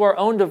us to our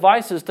own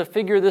devices to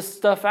figure this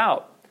stuff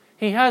out.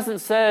 He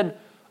hasn't said,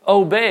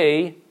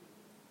 obey,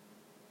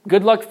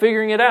 good luck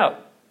figuring it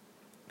out.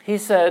 He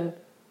said,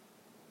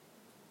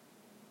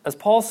 as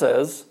Paul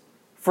says,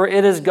 for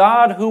it is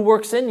God who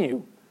works in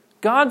you.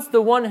 God's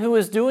the one who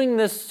is doing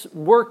this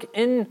work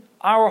in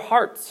our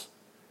hearts.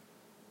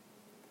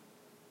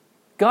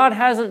 God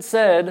hasn't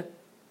said,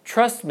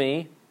 trust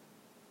me,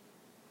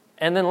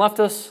 and then left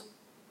us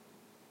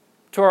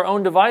to our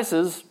own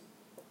devices,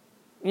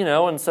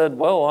 and said,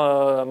 well,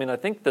 I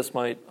think this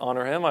might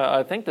honor Him.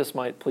 I think this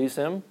might please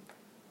Him.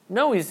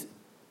 No,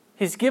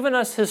 He's given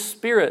us His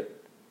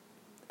Spirit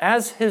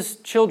as His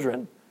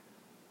children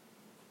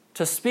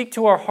to speak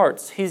to our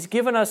hearts. He's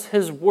given us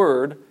His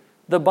Word,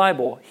 the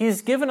Bible.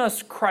 He's given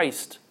us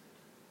Christ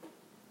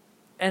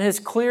and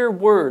His clear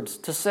words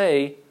to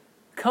say,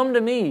 come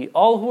to me,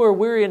 all who are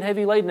weary and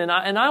heavy laden,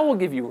 and I will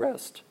give you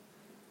rest.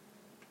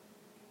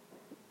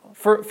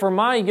 For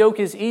my yoke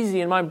is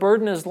easy and my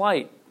burden is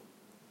light.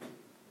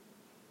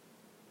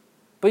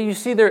 But you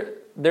see,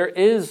 there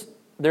is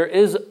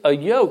a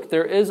yoke,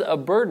 there is a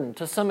burden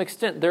to some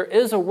extent. There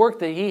is a work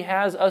that He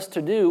has us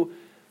to do,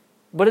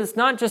 but it's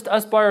not just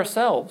us by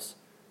ourselves.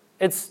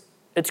 It's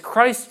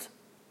Christ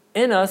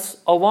in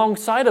us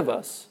alongside of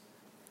us.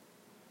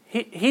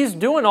 He's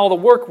doing all the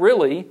work,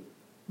 really.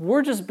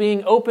 We're just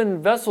being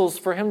open vessels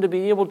for Him to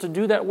be able to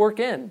do that work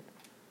in.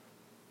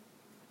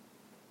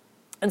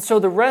 And so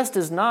the rest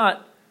is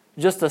not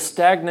just a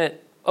stagnant,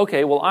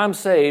 okay, well, I'm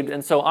saved,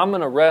 and so I'm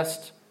going to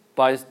rest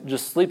by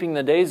just sleeping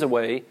the days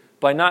away,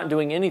 by not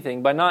doing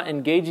anything, by not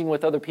engaging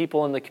with other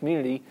people in the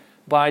community,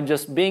 by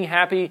just being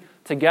happy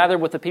to gather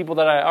with the people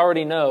that I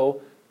already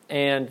know,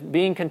 and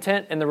being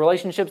content in the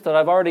relationships that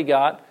I've already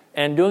got,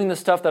 and doing the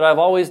stuff that I've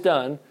always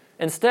done.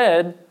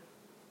 Instead,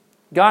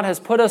 God has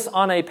put us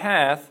on a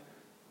path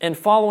in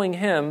following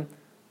Him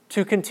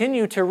to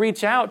continue to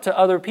reach out to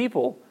other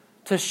people,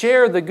 to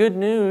share the good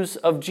news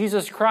of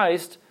Jesus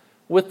Christ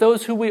with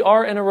those who we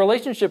are in a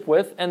relationship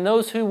with and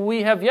those who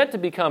we have yet to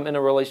become in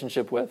a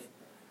relationship with.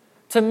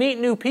 To meet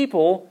new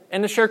people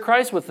and to share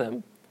Christ with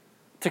them.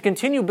 To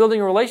continue building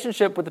a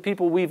relationship with the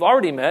people we've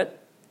already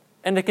met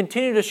and to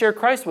continue to share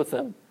Christ with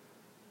them.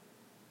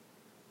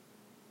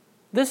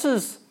 This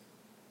is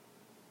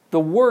the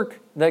work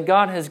that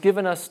God has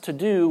given us to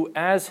do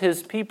as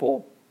His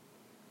people.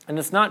 And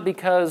it's not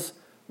because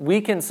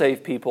we can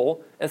save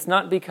people. It's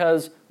not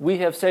because we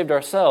have saved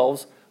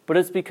ourselves, but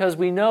it's because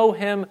we know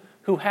Him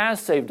who has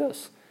saved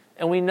us,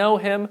 and we know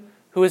Him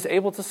who is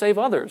able to save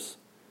others.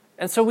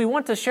 And so we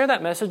want to share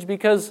that message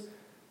because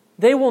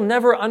they will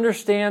never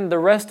understand the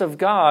rest of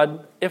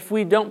God if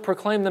we don't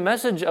proclaim the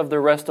message of the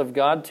rest of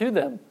God to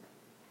them.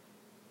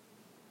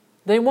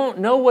 They won't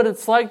know what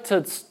it's like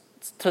to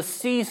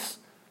cease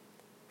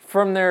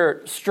from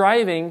their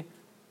striving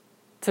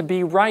to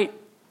be right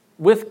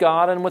with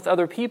God and with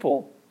other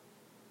people.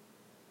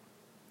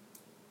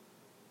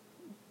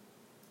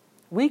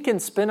 We can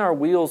spin our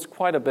wheels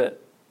quite a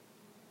bit.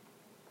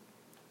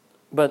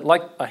 But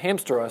like a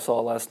hamster I saw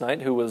last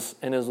night who was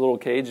in his little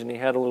cage and he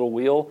had a little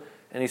wheel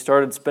and he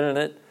started spinning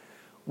it,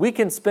 we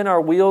can spin our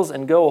wheels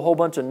and go a whole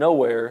bunch of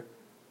nowhere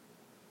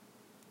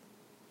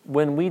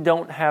when we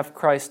don't have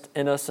Christ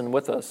in us and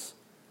with us.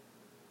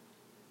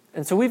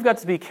 And so we've got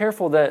to be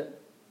careful that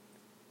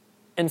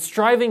in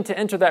striving to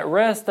enter that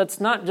rest, that's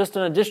not just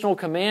an additional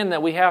command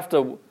that we have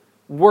to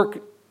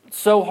work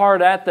so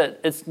hard at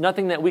that it's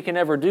nothing that we can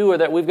ever do, or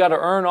that we've got to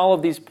earn all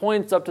of these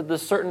points up to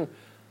this certain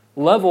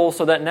level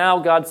so that now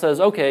God says,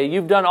 okay,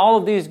 you've done all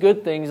of these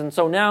good things, and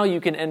so now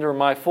you can enter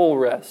my full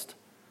rest.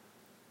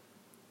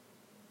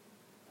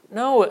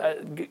 No,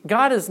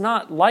 God is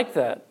not like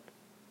that.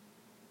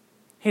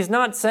 He's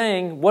not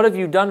saying, what have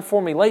you done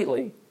for me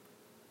lately?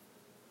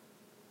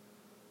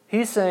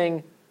 He's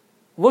saying,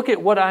 look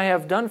at what I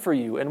have done for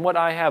you and what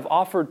I have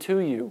offered to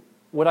you,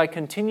 what I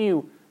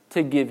continue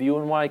to give you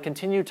and what I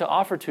continue to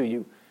offer to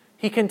you.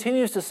 He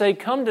continues to say,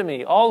 come to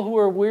me, all who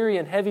are weary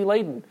and heavy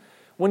laden.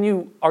 When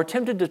you are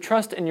tempted to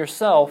trust in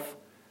yourself,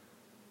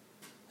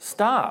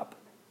 stop.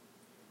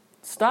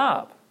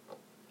 Stop.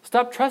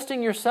 Stop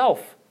trusting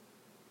yourself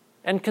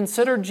and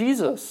consider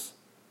Jesus.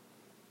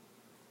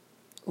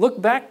 Look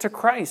back to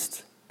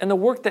Christ and the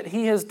work that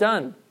He has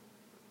done.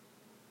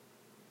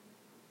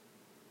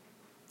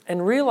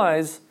 And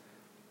realize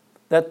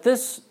that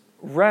this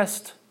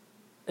rest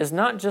is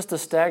not just a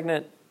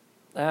stagnant,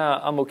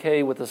 I'm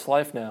okay with this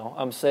life now.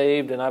 I'm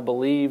saved and I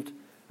believed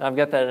and I've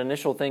got that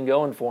initial thing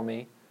going for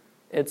me.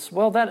 It's,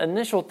 well, that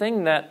initial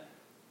thing that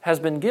has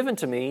been given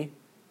to me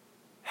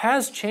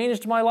has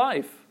changed my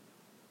life.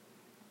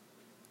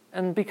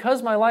 And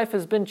because my life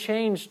has been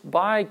changed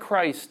by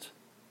Christ,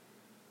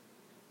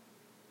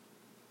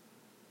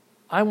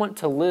 I want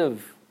to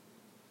live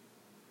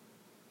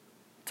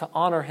to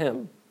honor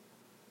Him,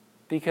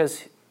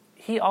 because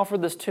He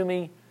offered this to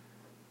me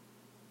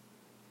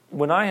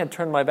when I had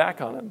turned my back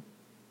on Him.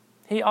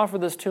 He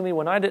offered this to me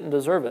when I didn't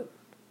deserve it.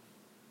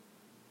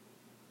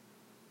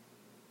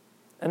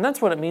 And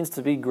that's what it means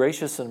to be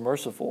gracious and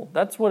merciful.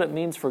 That's what it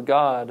means for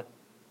God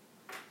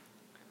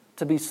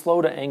to be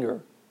slow to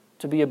anger,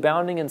 to be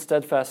abounding in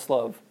steadfast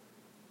love,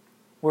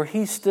 where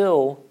He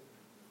still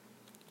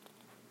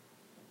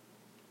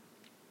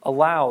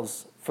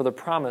allows for the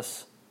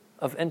promise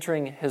of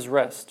entering His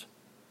rest.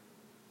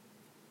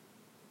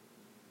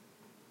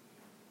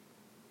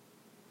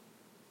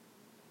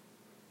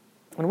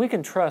 And we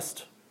can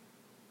trust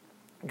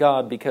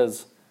God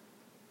because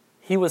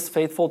He was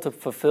faithful to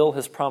fulfill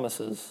His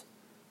promises.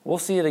 We'll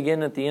see it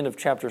again at the end of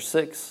chapter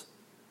 6,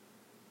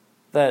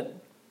 that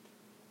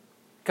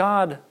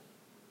God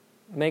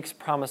makes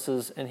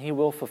promises and He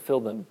will fulfill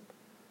them.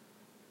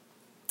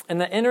 And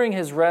that entering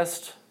His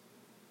rest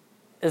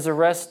is a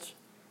rest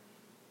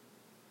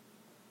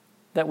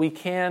that we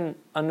can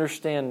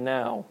understand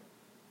now.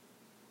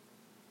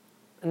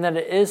 And that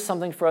it is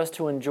something for us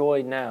to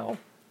enjoy now.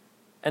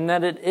 And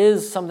that it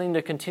is something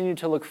to continue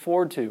to look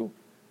forward to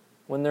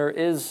when there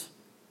is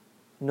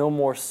no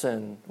more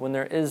sin, when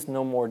there is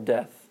no more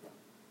death.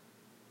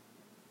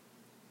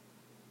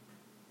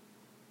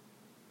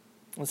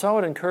 And so I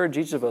would encourage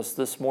each of us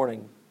this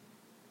morning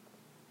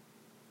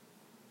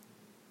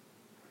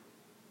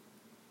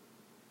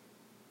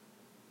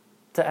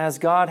to, as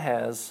God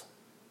has,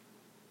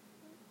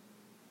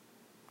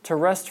 to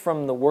rest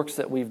from the works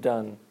that we've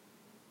done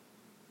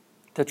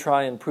to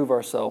try and prove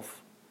ourselves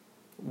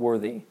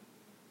worthy.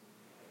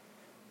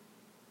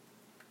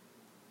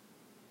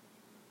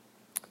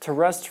 To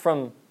rest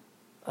from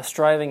a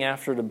striving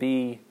after to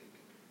be,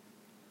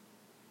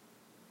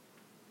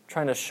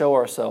 trying to show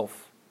ourselves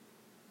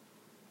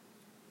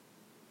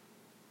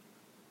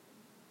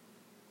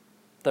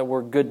that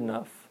we're good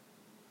enough.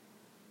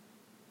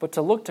 But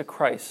to look to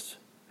Christ,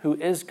 who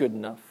is good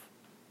enough.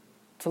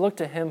 To look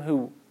to Him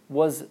who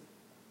was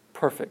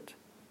perfect,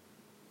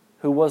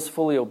 who was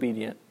fully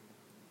obedient.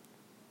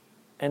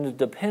 And to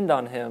depend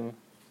on Him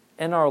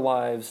in our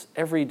lives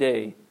every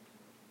day.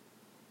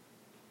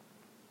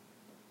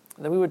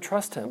 That we would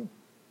trust Him.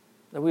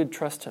 That we would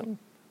trust Him.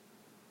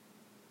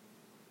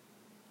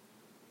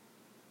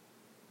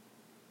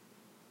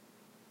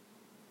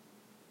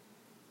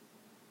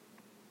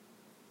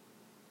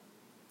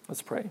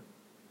 Let's pray.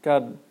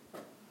 God,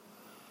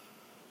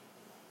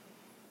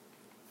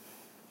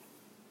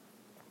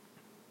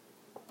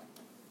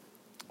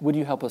 would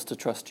You help us to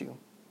trust You?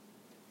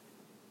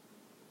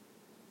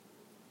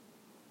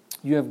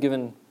 You have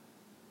given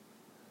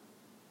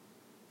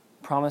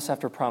promise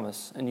after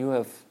promise, and you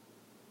have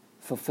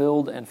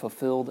fulfilled and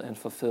fulfilled and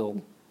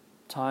fulfilled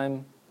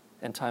time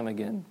and time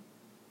again.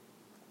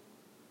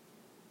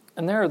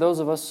 And there are those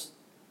of us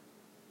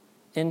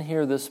in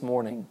here this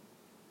morning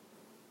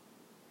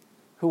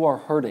who are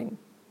hurting.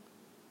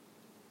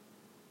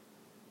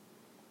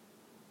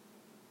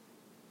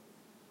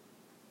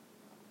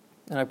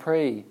 And I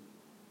pray,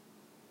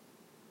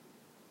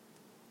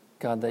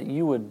 God, that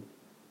you would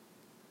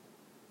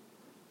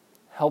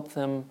help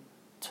them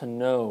to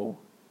know,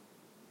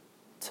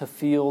 to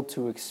feel,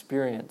 to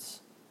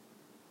experience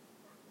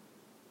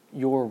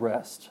your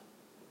rest.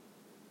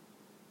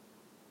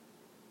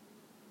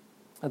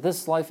 That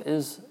this life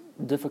is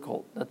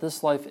difficult, that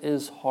this life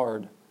is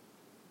hard,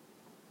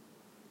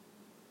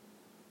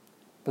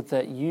 but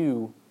that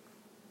you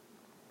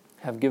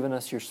have given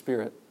us your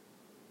Spirit,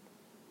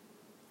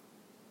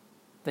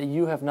 that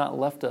you have not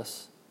left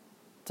us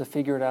to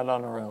figure it out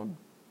on our own.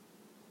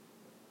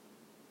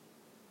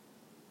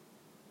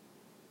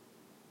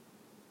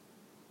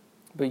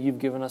 But you've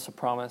given us a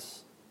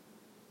promise,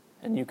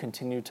 and you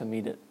continue to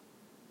meet it.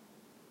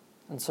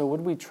 And so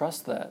would we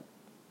trust that?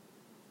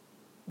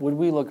 Would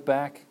we look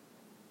back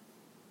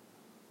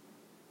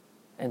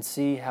and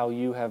see how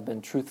you have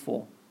been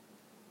truthful?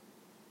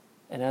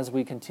 And as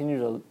we continue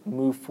to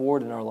move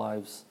forward in our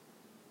lives,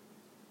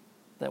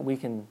 that we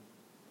can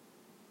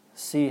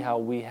see how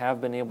we have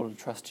been able to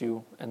trust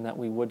you and that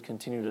we would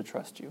continue to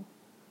trust you.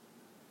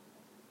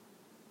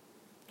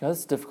 Now,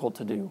 that's difficult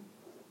to do.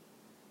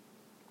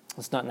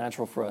 It's not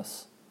natural for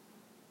us.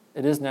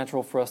 It is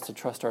natural for us to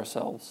trust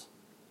ourselves.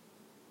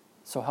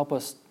 So help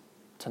us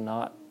to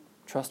not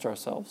trust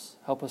ourselves.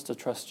 Help us to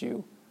trust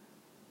you,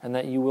 and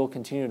that you will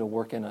continue to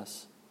work in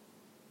us,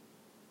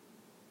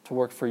 to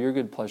work for your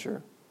good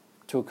pleasure,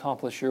 to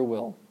accomplish your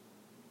will.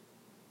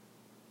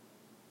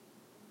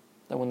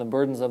 That when the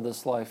burdens of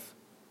this life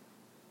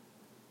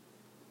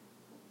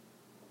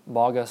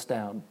bog us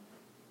down,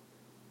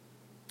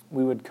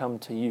 we would come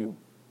to you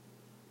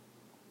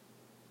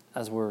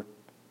as we're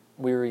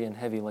weary and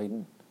heavy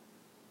laden,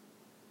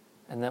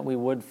 and that we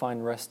would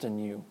find rest in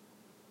you.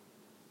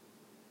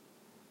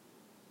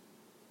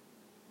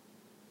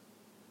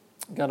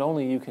 God,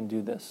 only you can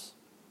do this.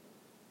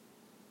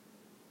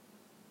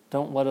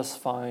 Don't let us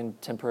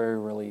find temporary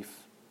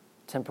relief,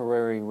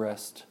 temporary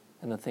rest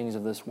in the things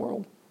of this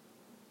world,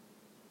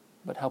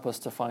 but help us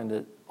to find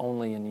it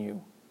only in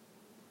you,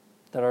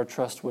 that our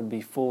trust would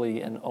be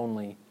fully and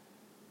only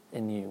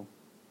in you.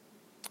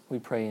 We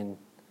pray in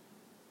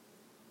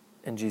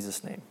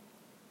Jesus' name.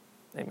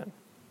 Amen.